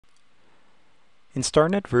In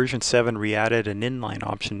StarNet version 7, we added an inline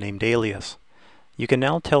option named Alias. You can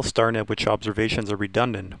now tell StarNet which observations are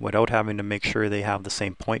redundant without having to make sure they have the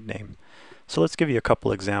same point name. So let's give you a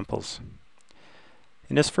couple examples.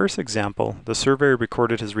 In this first example, the surveyor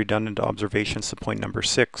recorded his redundant observations to point number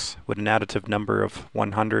 6 with an additive number of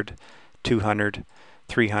 100, 200,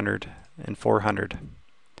 300, and 400.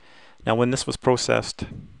 Now when this was processed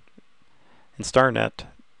in StarNet,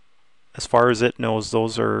 as far as it knows,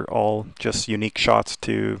 those are all just unique shots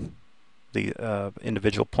to the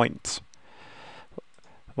individual points.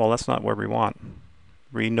 Well, that's not what we want.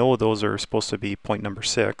 We know those are supposed to be point number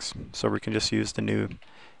 6, so we can just use the new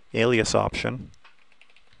alias option,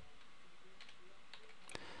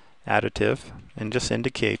 additive, and just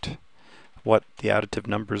indicate what the additive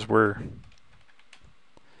numbers were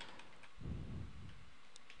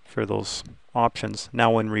for those options.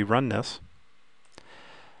 Now when we run this,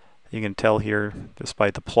 you can tell here just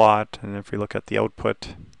by the plot, and if we look at the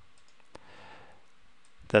output,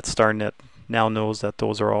 that StarNet now knows that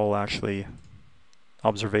those are all actually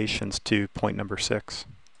observations to point number 6.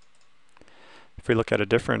 If we look at a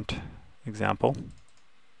different example,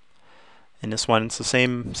 in this one it's the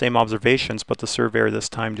same observations, but the surveyor this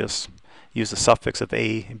time just used a suffix of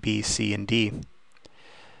A, B, C, and D.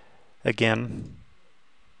 Again,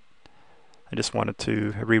 I just wanted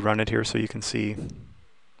to rerun it here so you can see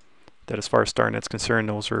that as far as StarNet's concerned,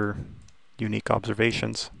 those are unique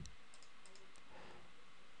observations.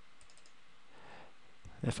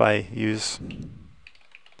 If I use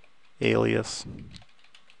alias,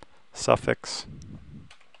 suffix,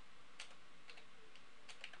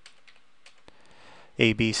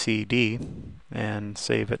 A, B, C, D, and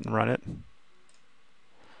save it and run it,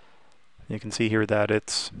 you can see here that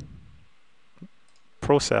it's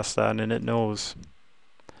processed that and it knows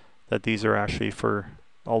that these are actually for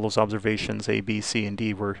all those observations A, B, C, and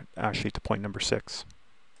D were actually to point number 6.